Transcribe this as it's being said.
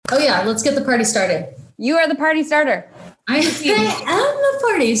yeah, let's get the party started. You are the party starter. I am the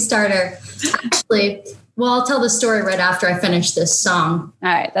party starter. Actually, well, I'll tell the story right after I finish this song. All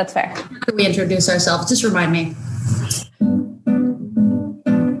right, that's fair. After we introduce ourselves, just remind me.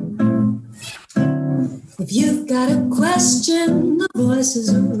 If you've got a question, the voices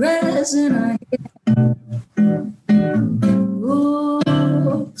of resin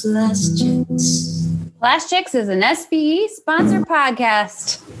Plastics. Plastics is an SBE sponsored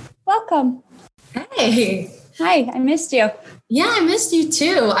podcast. Welcome. Hey. Hi, I missed you. Yeah, I missed you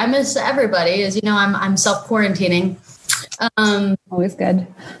too. I miss everybody. As you know, I'm self-quarantining. Always good.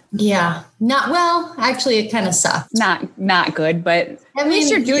 Yeah. Not well, actually it kind of sucked. Not good, but at least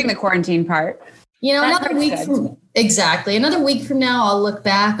you're doing the quarantine part. You know, another week from now I'll look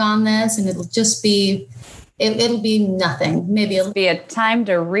back on this and it'll just be it'll be nothing. Maybe it'll be a time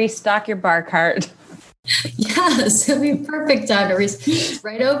to restock your bar cart. Yes, it'll be a perfect time to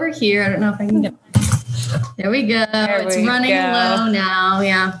right over here. I don't know if I can get there we go. It's running low now.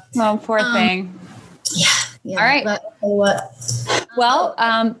 Yeah. Oh, poor thing. Yeah. All right. But what? Well,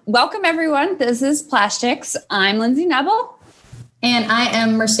 welcome everyone. This is Plastics. I'm Lindsay Nebel. And I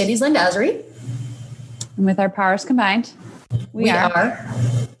am Mercedes Landazuri. And with our powers combined, we are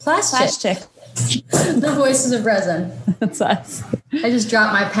Plastic. The voices of resin. That's us. I just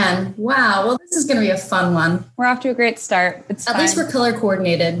dropped my pen. Wow. Well, this is going to be a fun one. We're off to a great start. It's At least we're color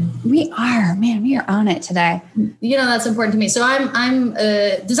coordinated. We are. Man, we are on it today. You know, that's important to me. So I'm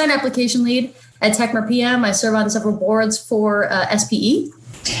a design application lead at Techmer PM. I serve on several boards for SPE.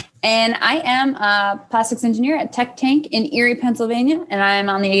 And I am a plastics engineer at Tech Tank in Erie, Pennsylvania. And I'm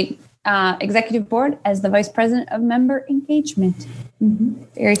on the executive board as the vice president of member engagement. Mm-hmm.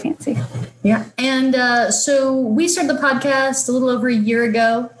 Very fancy. Yeah. And so we started the podcast a little over a year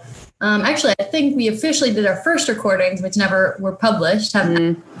ago. Actually, I think we officially did our first recordings, which never were published, haven't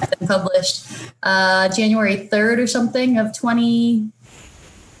been published, January 3rd or something of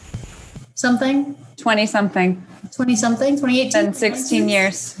 20-something. 2018. Been 16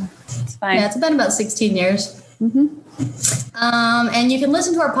 years. It's fine. Yeah, it's been about 16 years. Mm-hmm. And you can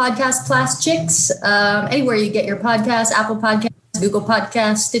listen to our podcast, Plastics, anywhere you get your podcasts, Apple Podcasts, Google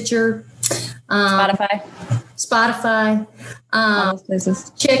Podcasts, Stitcher, Spotify, all those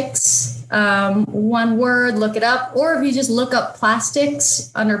places. Chicks, one word, look it up. Or if you just look up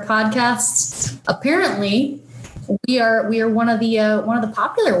Plastics under podcasts, apparently we are one of the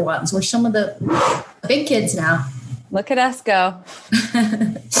popular ones. We're some of the big kids now. Look at us go.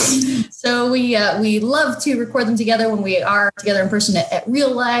 So we love to record them together when we are together in person at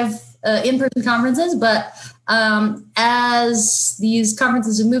real live in-person conferences. But as these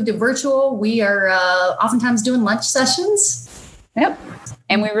conferences have moved to virtual, we are oftentimes doing lunch sessions. Yep.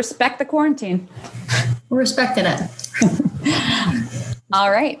 And we respect the quarantine. We're respecting it. All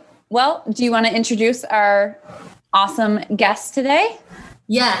right. Well, do you want to introduce our awesome guest today?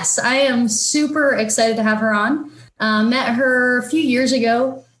 Yes, I am super excited to have her on. Met her a few years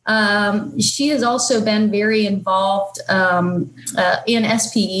ago. She has also been very involved in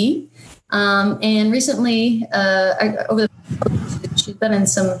SPE. And recently, she's been in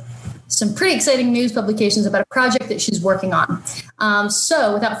some pretty exciting news publications about a project that she's working on.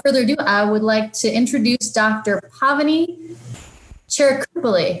 So without further ado, I would like to introduce Dr. Pavani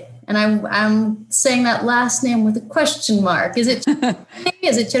Cherukupalli. And I'm saying that last name with a question mark. Is it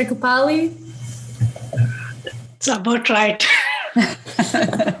Cherukupalli? It's about right.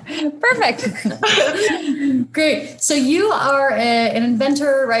 Perfect. Great. So you are an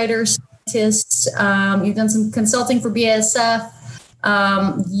inventor, writer, scientist. You've done some consulting for BASF.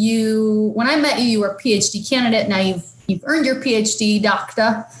 When I met you, you were a PhD candidate. Now you've earned your PhD,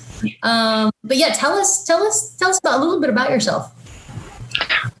 doctor. But yeah, tell us about a little bit about yourself.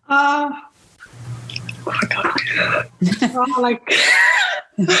 Oh my God.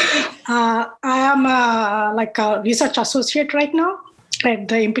 I am a research associate right now at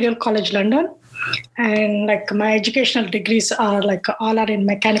the Imperial College London, and my educational degrees are all are in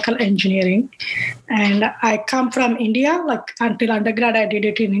mechanical engineering. And I come from India. Until undergrad, I did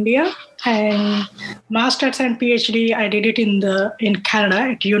it in India, and masters and PhD I did it in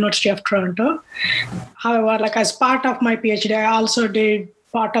Canada at University of Toronto. However, as part of my PhD, I also did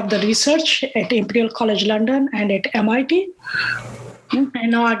part of the research at Imperial College London and at MIT.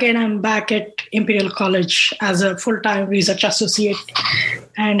 And now again, I'm back at Imperial College as a full-time research associate.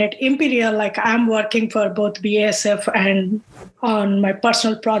 And at Imperial, I'm working for both BASF and on my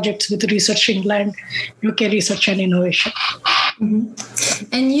personal projects with Research England, UK Research and Innovation. Mm-hmm.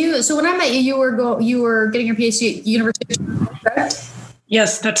 And so when I met you, you were getting your PhD at University of Toronto, correct?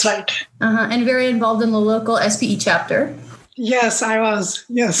 Yes, that's right. And very involved in the local SPE chapter. Yes, I was.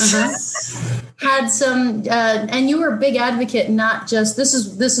 Yes. Had some, and you were a big advocate, not just, this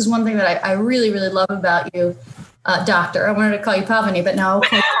is one thing that I really, really love about you, Doctor. I wanted to call you Pavani, but now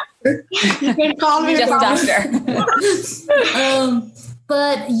You can call me Just Doctor.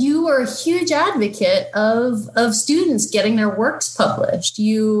 But you were a huge advocate of students getting their works published.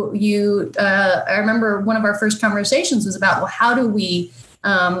 I remember one of our first conversations was about, well, how do we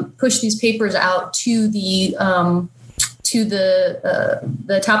push these papers out to the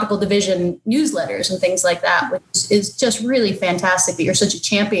topical division newsletters and things like that, which is just really fantastic that you're such a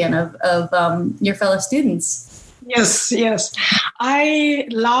champion of your fellow students. Yes. I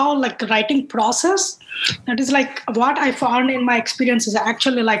love like writing process. That is like what I found in my experience is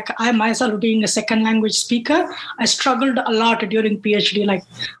actually like I myself being a second language speaker, I struggled a lot during PhD. Like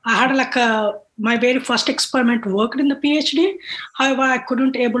I had like my very first experiment worked in the PhD. However, I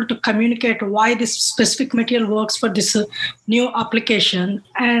couldn't able to communicate why this specific material works for this new application.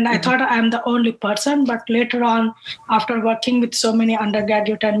 And I thought I'm the only person, but later on, after working with so many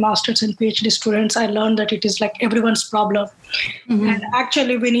undergraduate and master's and PhD students, I learned that it is like everyone's problem. And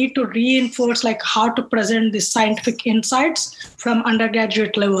actually we need to reinforce like how to present these scientific insights from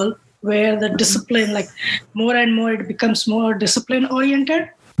undergraduate level, where the discipline, like more and more, it becomes more discipline oriented.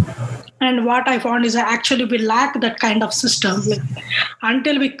 And what I found is actually we lack that kind of system. Like,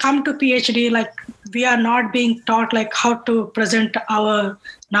 until we come to PhD, like we are not being taught like how to present our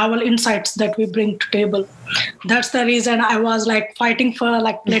novel insights that we bring to table. That's the reason I was like fighting for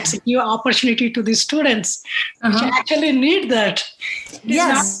like, let's give opportunity to these students which actually need that.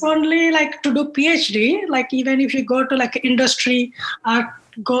 It's not only like to do PhD, like even if you go to like industry or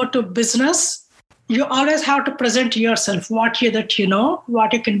go to business, you always have to present yourself, what you know,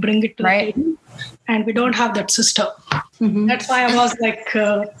 what you can bring it to the table. And we don't have that system. That's why I was like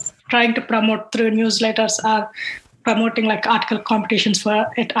trying to promote through newsletters or promoting like article competitions for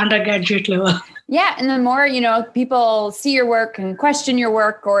at undergraduate level. Yeah. And the more, people see your work and question your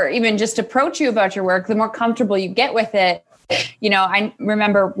work or even just approach you about your work, the more comfortable you get with it. I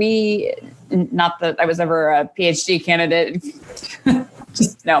remember not that I was ever a PhD candidate.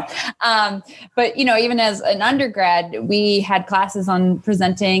 No. But, even as an undergrad, we had classes on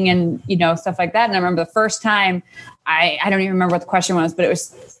presenting and, stuff like that. And I remember the first time I don't even remember what the question was, but it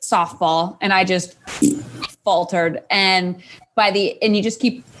was softball and I just faltered. And you just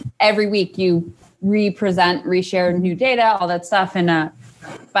keep every week you reshare new data, all that stuff. And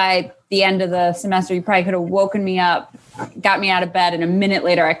by the end of the semester, you probably could have woken me up, got me out of bed, and a minute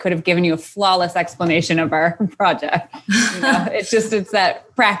later, I could have given you a flawless explanation of our project. It's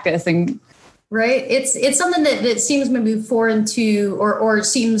that practice and right. It's something that seems maybe foreign to, or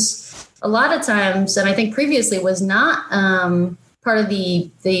seems a lot of times, and I think previously was not part of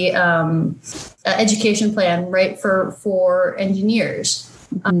the education plan, right, for engineers.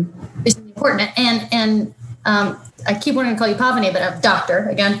 It's important, and I keep wanting to call you Pavani, but I'm Doctor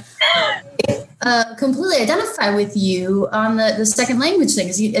again. Completely identify with you on the second language thing.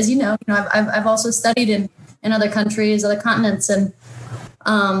 As you know, I've also studied in other countries, other continents, and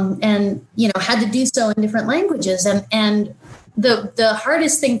had to do so in different languages. And the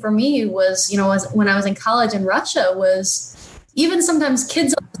hardest thing for me was when I was in college in Russia was even sometimes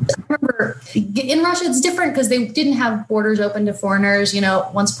kids. I remember in Russia it's different because they didn't have borders open to foreigners,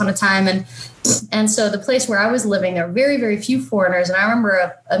 once upon a time, and so the place where I was living, there were very, very few foreigners. And I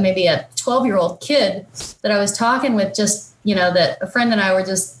remember maybe a 12-year-old kid that I was talking with, just that a friend and I were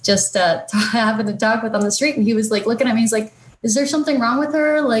just happened to talk with on the street, and he was like looking at me, he's like, "Is there something wrong with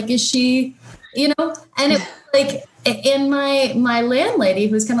her? Like, is she?" And it like, and my landlady,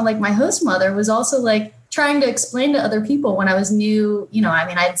 who's kind of like my host mother, was also like trying to explain to other people when I was new,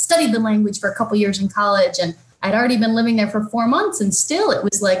 I'd studied the language for a couple years in college and I'd already been living there for 4 months. And still it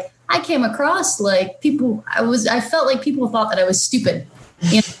was like, I came across like people, I felt like people thought that I was stupid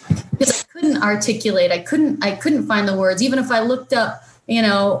because I couldn't articulate. I couldn't find the words. Even if I looked up,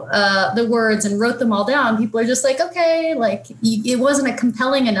 the words and wrote them all down, people are just like, okay, like it wasn't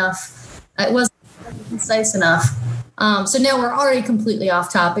compelling enough. It wasn't concise enough. So now we're already completely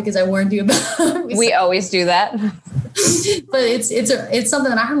off topic, as I warned you about. We always do that. But it's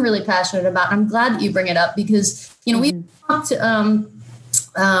something that I'm really passionate about. And I'm glad that you bring it up because, we talked,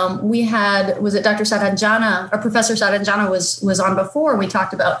 we had, was it Dr. Saranjana or Professor Saranjana was on before. We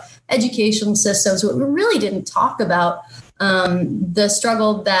talked about educational systems, but we really didn't talk about the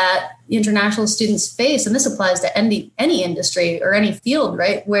struggle that international students face. And this applies to any industry or any field,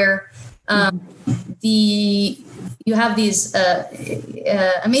 right? Where you have these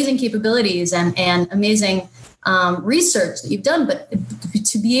amazing capabilities and amazing research that you've done, but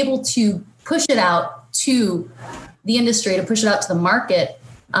to be able to push it out to the industry, to push it out to the market,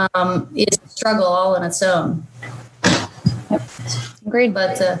 is a struggle all on its own. Yep. Agreed.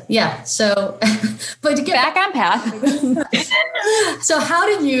 But so, but to get back on path. So how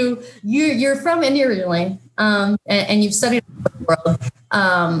did you're from India originally, and you've studied the world.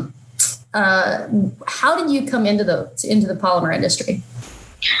 How did you come into the polymer industry?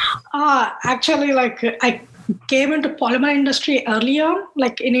 Actually, I came into polymer industry early on.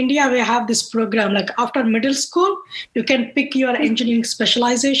 Like in India, we have this program, like after middle school, you can pick your engineering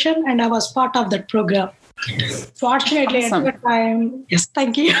specialization, and I was part of that program. Fortunately, awesome. At the time, yes,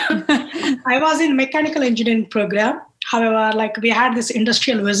 thank you. I was in mechanical engineering program. However, we had this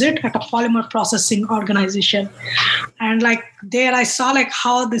industrial visit at a polymer processing organization. And there I saw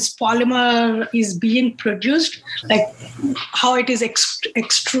how this polymer is being produced, how it is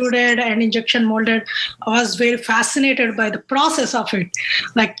extruded and injection molded. I was very fascinated by the process of it,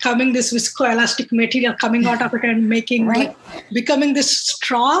 coming this viscoelastic material coming out of it and making, right. Becoming this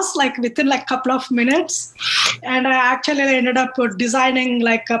straws, within a couple of minutes. And I actually ended up designing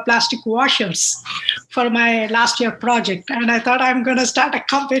plastic washers for my last year project. And I thought I'm going to start a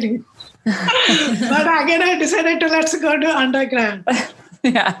company. But again, I decided let's go to undergrad.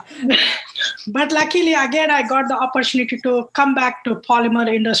 Yeah. But luckily, again, I got the opportunity to come back to polymer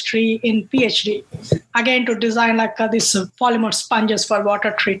industry in PhD. Again, to design this polymer sponges for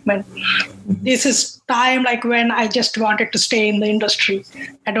water treatment. This is time when I just wanted to stay in the industry.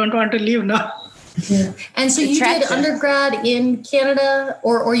 I don't want to leave now. Yeah. And so you did undergrad in Canada,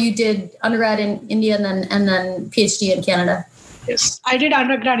 or you did undergrad in India and then PhD in Canada? Yes, I did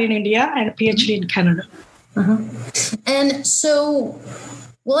undergrad in India and PhD in Canada. Uh-huh. And so,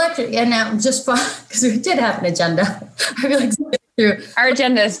 actually, and now just because we did have an agenda, I feel through our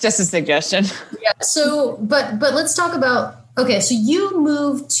agenda is just a suggestion. Yeah. So, but let's talk about. Okay, so you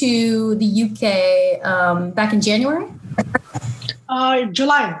moved to the UK back in January.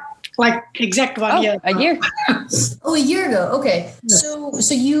 July. Exact 1 year. A year. A year ago. Okay. Yes.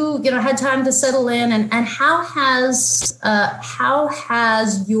 So you had time to settle in, and how has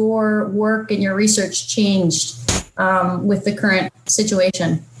your work and your research changed with the current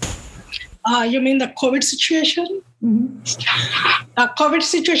situation? You mean the COVID situation? Mm-hmm. COVID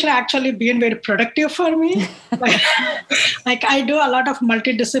situation actually been very productive for me. I do a lot of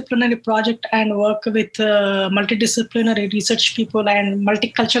multidisciplinary project and work with multidisciplinary research people and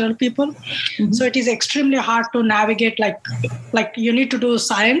multicultural people. Mm-hmm. So it is extremely hard to navigate. You need to do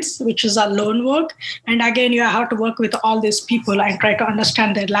science, which is a lone work, and again you have to work with all these people and try to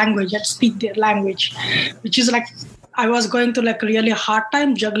understand their language and speak their language, which is I was going through really hard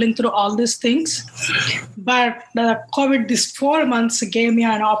time juggling through all these things. But the COVID, this 4 months gave me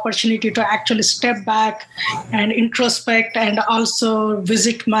an opportunity to actually step back and introspect and also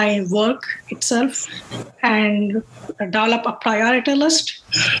visit my work itself and develop a priority list.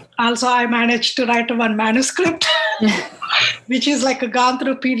 Also, I managed to write one manuscript, which is gone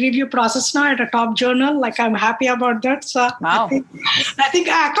through peer review process now at a top journal. I'm happy about that. So wow. I think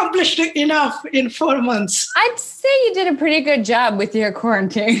I accomplished enough in 4 months. I'd say you did a pretty good job with your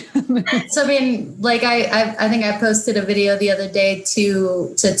quarantine. So I mean, I think I posted a video the other day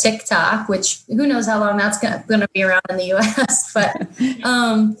to TikTok, which who knows how long that's going to be around in the US,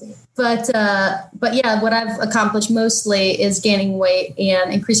 But yeah, what I've accomplished mostly is gaining weight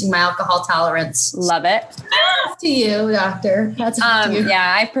and increasing my alcohol tolerance. Love it. To you, doctor. That's up to you.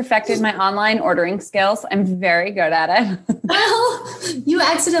 Yeah, I've perfected my online ordering skills. I'm very good at it. Well, you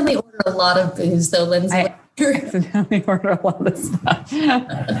accidentally order a lot of booze, though, Lindsay. I accidentally order a lot of stuff.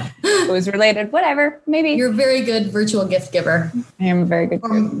 Booze related, whatever. Maybe you're a very good virtual gift giver. I am a very good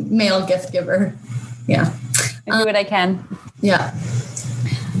male gift giver. Yeah, I do what I can. Yeah.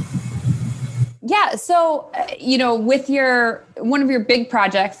 Yeah. So, with one of your big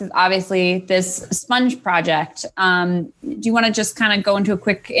projects is obviously this sponge project. Do you want to just kind of go into a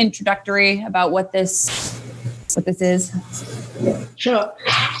quick introductory about what this is? Sure.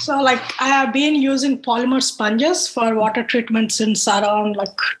 So I have been using polymer sponges for water treatment since around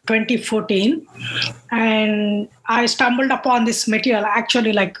 2014. And I stumbled upon this material.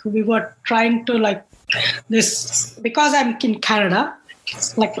 Actually, we were trying to this, because I'm in Canada.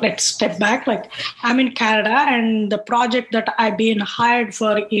 Let's step back. I'm in Canada, and the project that I've been hired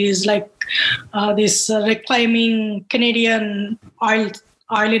for is this reclaiming Canadian oil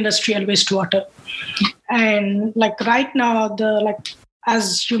industrial wastewater. And right now,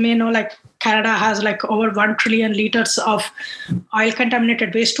 as you may know, Canada has over 1 trillion liters of oil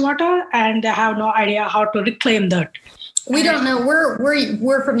contaminated wastewater, and they have no idea how to reclaim that. We don't know.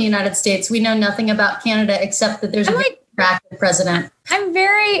 We're from the United States. We know nothing about Canada except that there's attractive president. I'm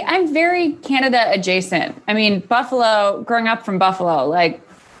very Canada adjacent. I mean, Buffalo, growing up from Buffalo, like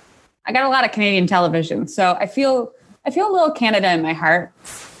I got a lot of Canadian television. So I feel a little Canada in my heart.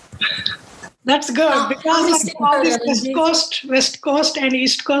 That's good because like all this West Coast and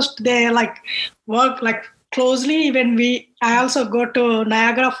East Coast, they like work like closely. Even I also go to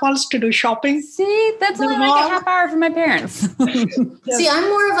Niagara Falls to do shopping. See, that's only like a half hour from my parents. Yes. See, I'm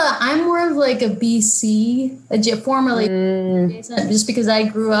more of like a BC, formerly, just because I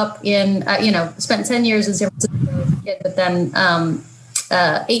grew up in, spent 10 years in San Francisco, but then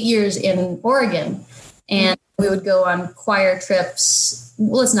 8 years in Oregon, and we would go on choir trips.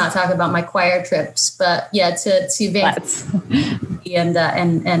 Well, let's not talk about my choir trips, but yeah, to Vancouver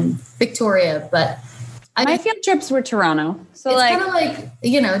and Victoria. But my field trips were Toronto, so it's kind of like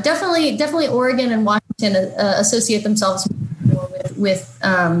definitely Oregon and Washington associate themselves more with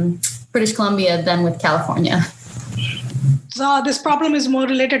British Columbia than with California. So this problem is more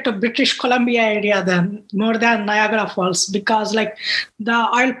related to British Columbia area more than Niagara Falls, because like the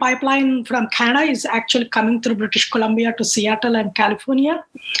oil pipeline from Canada is actually coming through British Columbia to Seattle and California.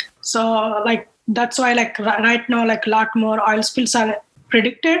 So like that's why like right now like a lot more oil spills are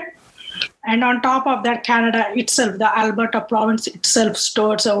predicted. And on top of that, Canada itself, the Alberta province itself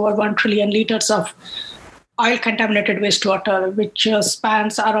stores over 1 trillion liters of oil contaminated wastewater, which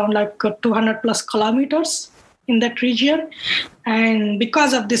spans around like 200 plus kilometers in that region. And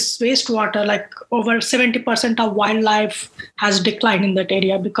because of this wastewater, like over 70% of wildlife has declined in that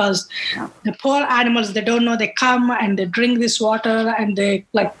area, because the poor animals, they don't know, they come and they drink this water and they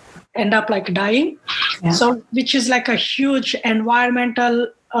like end up like dying. Yeah. So which is like a huge environmental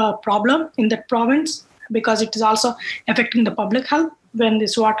problem in that province, because it is also affecting the public health when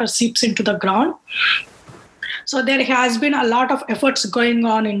this water seeps into the ground. So there has been a lot of efforts going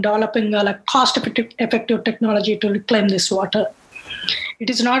on in developing like cost-effective technology to reclaim this water. It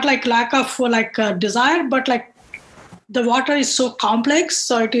is not like lack of like desire, but like the water is so complex,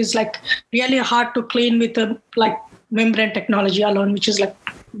 so it is like really hard to clean with like membrane technology alone, which is like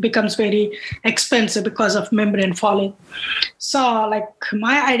becomes very expensive because of membrane falling. So like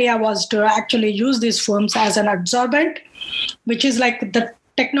my idea was to actually use these foams as an adsorbent, which is like the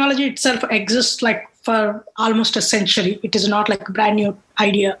technology itself exists like for almost a century. It is not like a brand new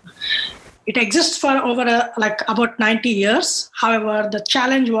idea. It exists for over like about 90 years. However, the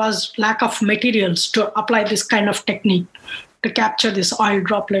challenge was lack of materials to apply this kind of technique to capture these oil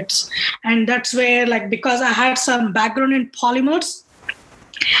droplets. And that's where like, because I had some background in polymers,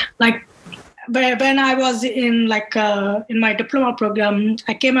 like when I was in like in my diploma program,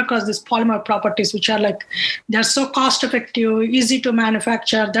 I came across these polymer properties, which are like, they're so cost effective, easy to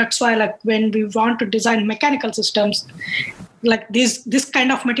manufacture. That's why like when we want to design mechanical systems, like this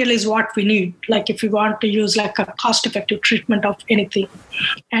kind of material is what we need. Like if we want to use like a cost effective treatment of anything,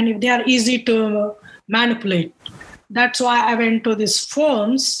 and if they are easy to manipulate, that's why I went to these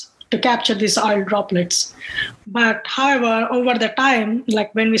foams to capture these oil droplets. But however, over the time,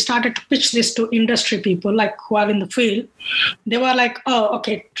 like when we started to pitch this to industry people, like who are in the field, they were like, oh,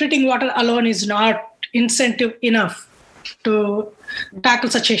 okay, treating water alone is not incentive enough to tackle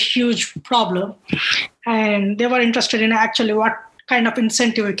such a huge problem. And they were interested in actually what kind of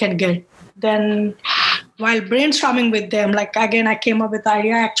incentive we can get. Then while brainstorming with them, like again, I came up with the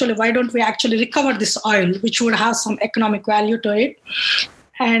idea, actually, why don't we actually recover this oil, which would have some economic value to it.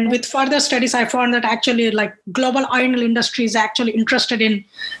 And with further studies, I found that actually like global oil industry is actually interested in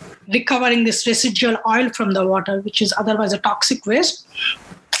recovering this residual oil from the water, which is otherwise a toxic waste.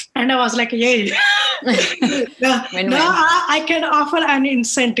 And I was like, yay. Now I can offer an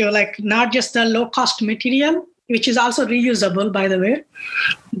incentive, like not just the low cost material, which is also reusable, by the way.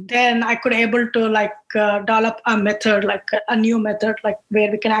 Then I could able to like develop a method, like a new method, like where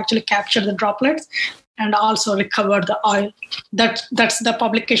we can actually capture the droplets and also recover the oil. That's the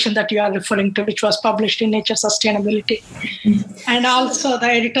publication that you are referring to, which was published in Nature Sustainability. And also the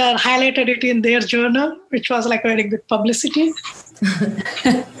editor highlighted it in their journal, which was like very good publicity.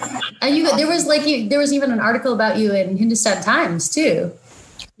 And there was even an article about you in Hindustan Times too.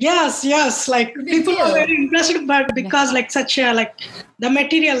 Yes. Like people were very impressed, but because like such a like the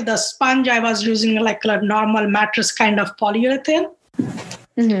material, the sponge I was using like a normal mattress kind of polyurethane.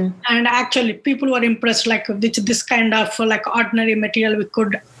 Mm-hmm. And actually people were impressed, like with this kind of like ordinary material, we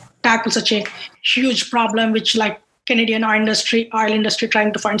could tackle such a huge problem, which like Canadian oil industry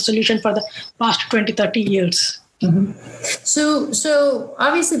trying to find solution for the past 20-30 years. Mm-hmm. So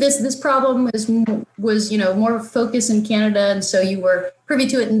obviously this problem was more focused in Canada, and so you were privy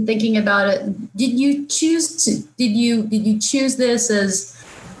to it and thinking about it. Did you choose this as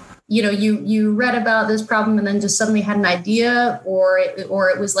you read about this problem and then just suddenly had an idea, or it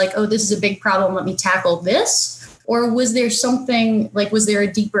was like, oh, this is a big problem, let me tackle this? Or was there something like, was there a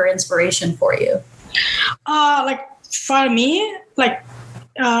deeper inspiration for you? Like for me, like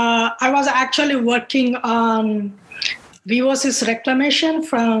I was actually working on VOCs reclamation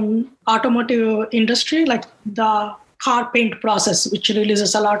from automotive industry, like the car paint process, which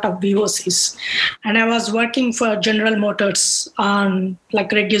releases a lot of VOCs. And I was working for General Motors on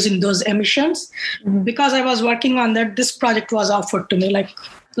like reducing those emissions. Mm-hmm. Because I was working on that, this project was offered to me,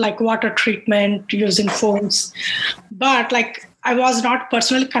 like water treatment using foams. But like I was not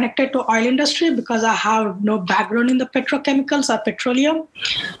personally connected to oil industry because I have no background in the petrochemicals or petroleum.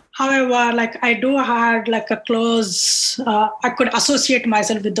 However, like I do had like a close, I could associate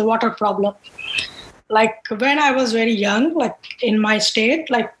myself with the water problem. Like when I was very young, like in my state,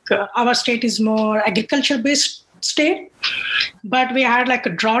 like our state is more agriculture-based state, but we had like a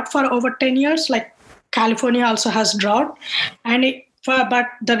drought for over 10 years. Like California also has drought, and but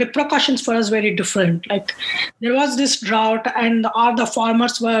the repercussions for us very different. Like there was this drought and all the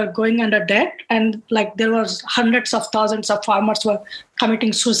farmers were going under debt, and like there was hundreds of thousands of farmers were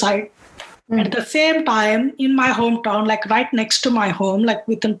committing suicide. At the same time, in my hometown, like right next to my home, like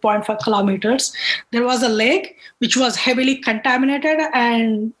within 0.5 kilometers, there was a lake which was heavily contaminated,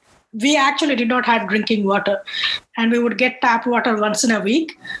 and we actually did not have drinking water, and we would get tap water once in a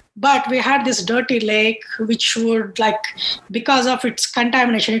week. But we had this dirty lake, which would like, because of its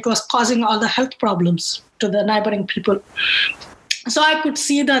contamination, it was causing all the health problems to the neighboring people. So I could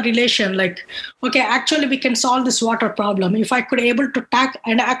see the relation, like, okay, actually we can solve this water problem if I could able to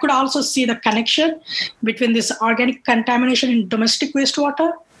and I could also see the connection between this organic contamination in domestic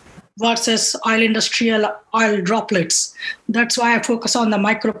wastewater versus industrial oil droplets. That's why I focus on the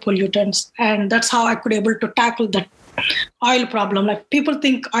micropollutants, and that's how I could able to tackle that oil problem. Like people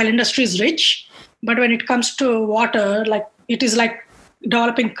think oil industry is rich, but when it comes to water, like it is like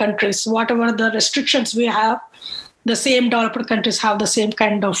developing countries. Whatever the restrictions we have, the same developed countries have the same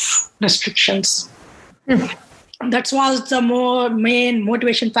kind of restrictions. That was the main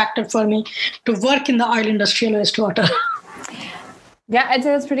motivation factor for me to work in the oil industrial wastewater. Yeah, I'd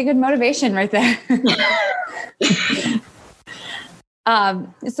say that's pretty good motivation right there.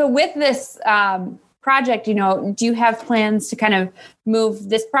 So with this project, do you have plans to kind of move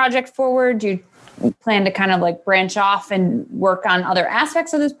this project forward? Do you plan to kind of like branch off and work on other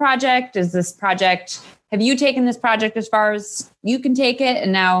aspects of this project? Have you taken this project as far as you can take it,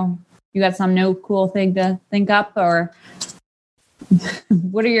 and now you got some new cool thing to think up, or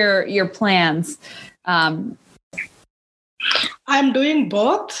what are your plans? I'm doing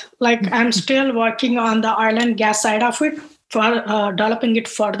both. Like I'm still working on the oil and gas side of it for developing it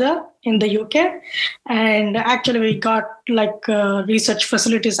further in the UK. And actually we got like research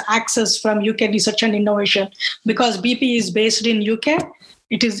facilities access from UK Research and Innovation, because BP is based in UK.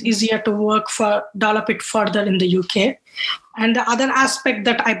 It is easier to develop it further in the UK. And the other aspect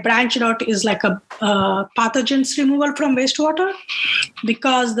that I branched out is like a pathogens removal from wastewater,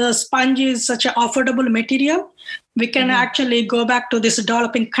 because the sponge is such an affordable material. We can actually go back to this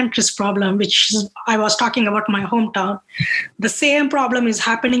developing countries problem, which I was talking about my hometown. The same problem is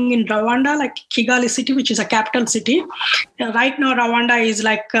happening in Rwanda, like Kigali city, which is a capital city. Right now, Rwanda is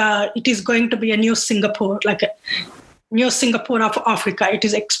like, it is going to be a new Singapore, like a new Singapore of Africa. It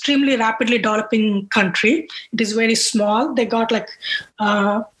is extremely rapidly developing country. It is very small. They got like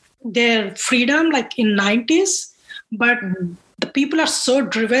their freedom like in 90s, but the people are so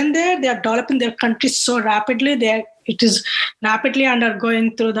driven there. They are developing their country so rapidly. It is rapidly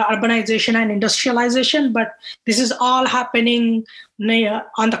undergoing through the urbanization and industrialization, but this is all happening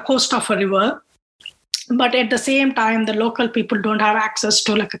on the coast of a river. But at the same time, the local people don't have access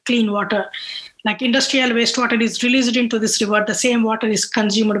to like a clean water. Like industrial wastewater is released into this river, the same water is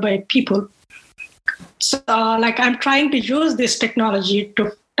consumed by people. So like I'm trying to use this technology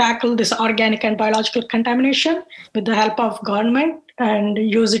to tackle this organic and biological contamination with the help of government, and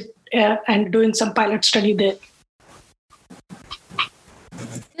use it and doing some pilot study there.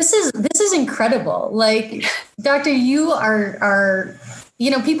 This is incredible. Like, Doctor, you are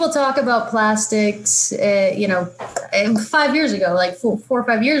people talk about plastics, 5 years ago, like 4 or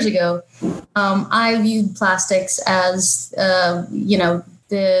 5 years ago, I viewed plastics as,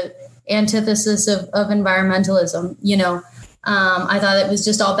 the antithesis of environmentalism. I thought it was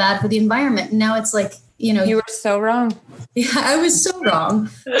just all bad for the environment. Now it's like, you were so wrong. Yeah, I was so wrong.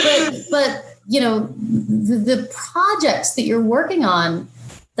 But the projects that you're working on,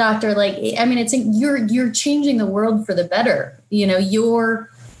 Doctor, you're changing the world for the better. You're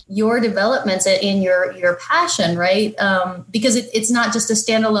your developments in your passion, right? Because it's not just a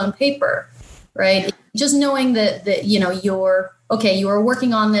standalone paper, right? Just knowing that you know you are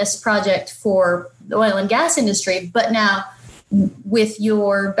working on this project for the oil and gas industry, but now with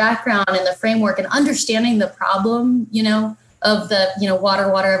your background in the framework and understanding the problem, you know, of the, you know,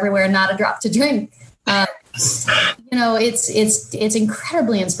 water everywhere, not a drop to drink. You know, it's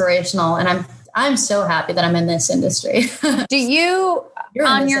incredibly inspirational, and I'm so happy that I'm in this industry. Do you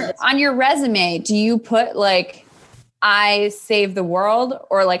on your resume, do you put like I save the world,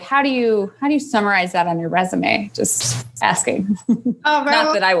 or like how do you summarize that on your resume? Just asking.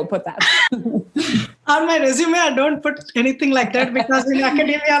 Not that I will put that. On my resume, I don't put anything like that because in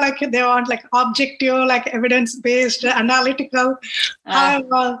academia, like they want like objective, like evidence-based, analytical.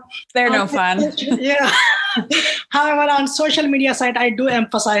 They're no fun. Yeah. However, on social media side, I do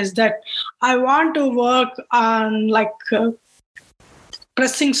emphasize that I want to work on like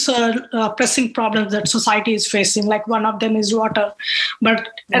pressing problems that society is facing. Like one of them is water, but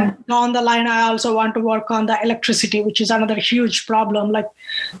down the line, I also want to work on the electricity, which is another huge problem. Like,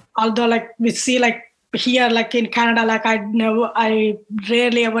 although like we see like here, like in Canada, like I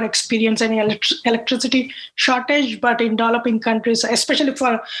rarely ever experience any electricity shortage, but in developing countries, especially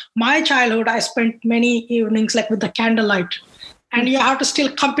for my childhood, I spent many evenings like with the candlelight, and you have to still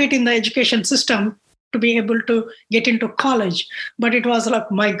compete in the education system to be able to get into college. But it was like,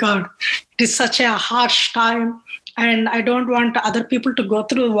 my God, it is such a harsh time. And I don't want other people to go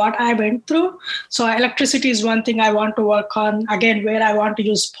through what I went through. So electricity is one thing I want to work on, again, where I want to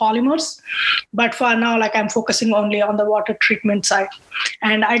use polymers. But for now, like I'm focusing only on the water treatment side.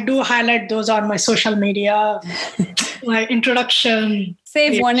 And I do highlight those on my social media, my introduction.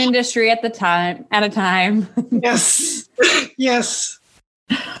 Save one industry at a time. Yes. Yes.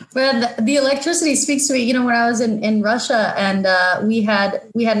 Well, the electricity speaks to me. You know, when I was in Russia, and we had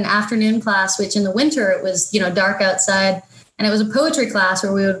an afternoon class, which in the winter it was, you know, dark outside, and it was a poetry class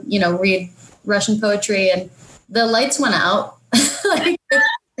where we would, you know, read Russian poetry, and the lights went out, like,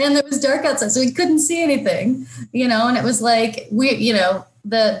 and it was dark outside, so we couldn't see anything, you know, and it was like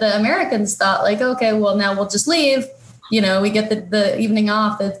the Americans thought like, okay, well now we'll just leave. You know, we get the evening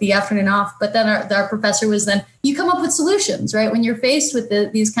off, the afternoon off. But then our professor was then, you come up with solutions, right? When you're faced with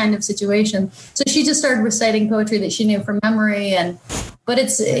these kind of situations. So she just started reciting poetry that she knew from memory. But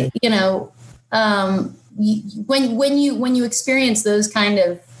it's, you know, when you experience those kind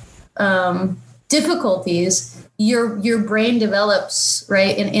of difficulties, your brain develops,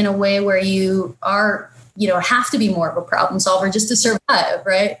 right, in a way where you are, you know, have to be more of a problem solver just to survive,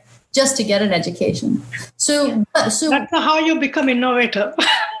 right? Just to get an education. So that's how you become innovator.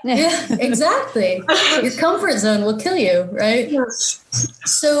 Yeah, exactly. Your comfort zone will kill you, right? Yes.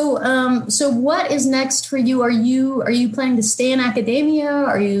 So what is next for you? Are you planning to stay in academia?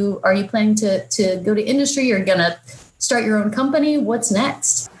 Are you planning to go to industry? You're gonna start your own company? What's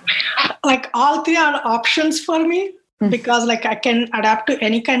next? Like all three are options for me. Because like I can adapt to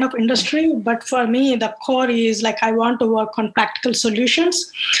any kind of industry, but for me the core is like I want to work on practical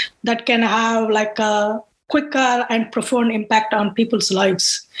solutions that can have like a quicker and profound impact on people's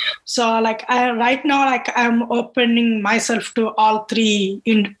lives. So like right now, like I'm opening myself to all three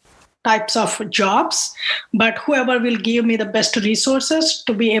types of jobs, but whoever will give me the best resources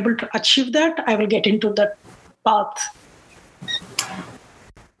to be able to achieve that, I will get into that path.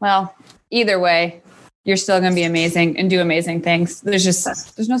 Well, either way, you're still going to be amazing and do amazing things.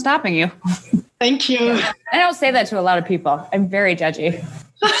 There's no stopping you. Thank you. I don't say that to a lot of people. I'm very judgy.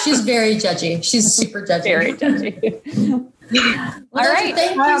 She's very judgy. She's super judgy. Very judgy. All right.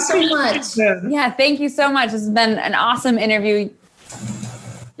 Thank you so much. Yeah. Thank you so much. This has been an awesome interview.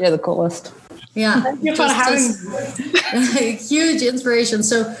 You're the coolest. Yeah. Thank you for having huge inspiration.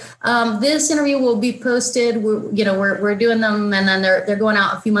 So this interview will be posted. We're doing them, and then they're going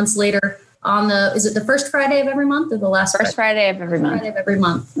out a few months later. Is it the first Friday of every month or the last Friday of every month? Friday of every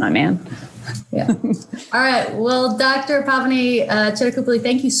month. Oh, man. Yeah. All right. Well, Dr. Pavani Chittakupalli,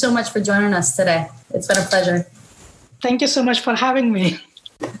 thank you so much for joining us today. It's been a pleasure. Thank you so much for having me.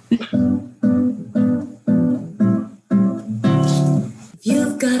 If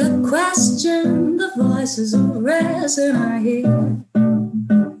you've got a question, the voices of resin are here.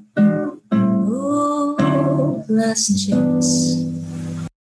 Oh, last chance.